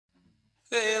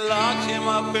They locked him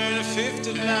up in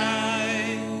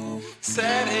 59,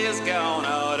 said he's gone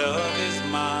out of his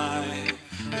mind,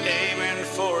 aiming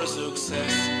for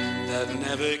success that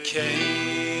never came.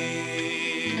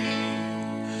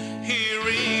 He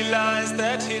realized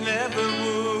that he never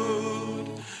would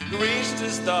reach the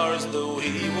stars though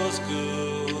he was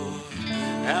good,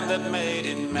 and that made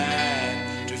him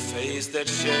mad to face that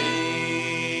shame.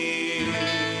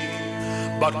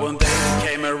 But one day there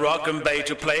came a rockin' bay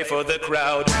to play for the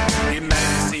crowd. He made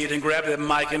his seat and grabbed the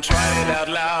mic and tried it out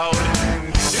loud.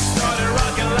 He started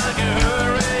rocking like a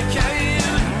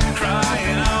hurricane,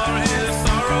 crying out his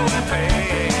sorrow and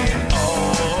pain.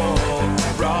 Oh,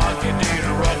 rocket did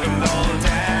rock 'em all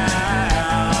down.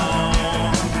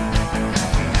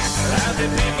 And the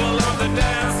people on the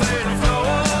dancing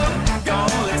floor got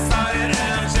all excited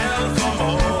and yelled for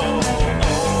more.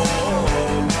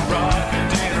 Oh, rocket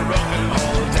did rock 'em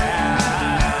all down.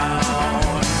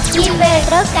 Gilbert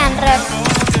Rock and Roll.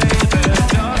 The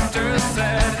doctor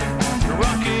said,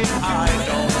 Rocky, I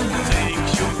don't think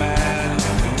you're mad.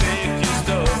 Take your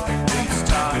stuff, it's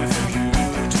time for you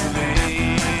to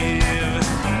leave.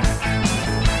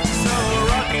 So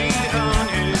Rocky hung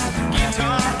his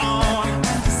guitar on,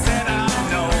 said I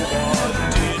know what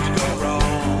did go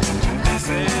wrong. This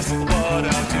is what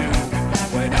I'll do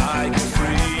when I get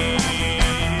free.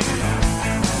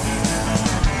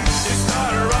 He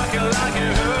started rocking like a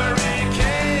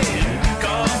hurricane,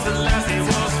 'cause the lassie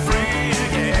was free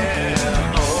again.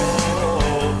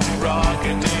 Oh,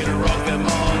 rockin' did rock them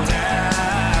all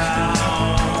down.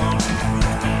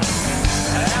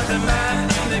 And the man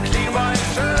in the clean white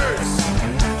shirts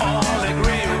all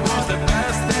agreed it was the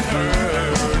best they'd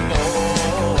heard.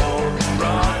 Oh,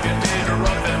 rockin' did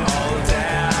rock them all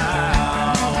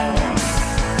down.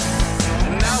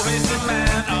 Now he's a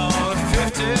man of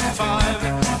 55,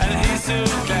 and he's so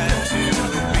glad to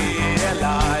be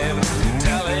alive,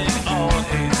 telling all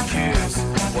his kids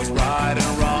what's right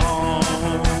and wrong.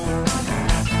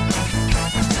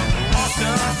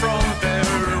 Often from the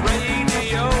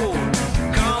radio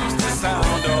comes the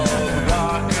sound of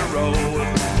rock and roll,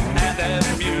 and that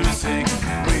music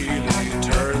really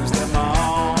turns them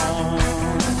on.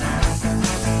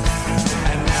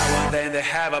 And now and then they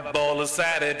have a ball on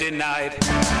Saturday night,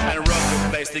 and Rocker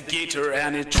plays the guitar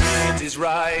and he treats his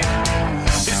right.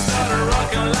 He started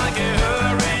rocking like a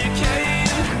hurricane,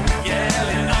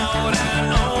 yelling out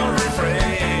an old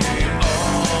refrain.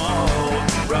 Oh,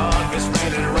 rock is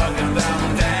really rocking them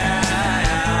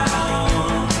down.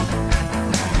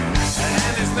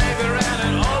 And his neighbor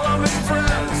and all of his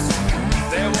friends,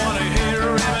 they want to hear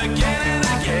him again and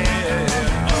again.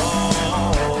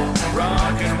 Oh,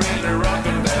 rock is really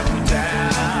rocking them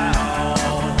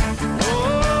down. Oh,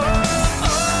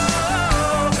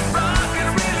 rock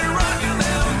is really rocking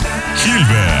them down.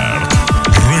 Gilbert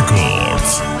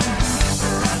Records.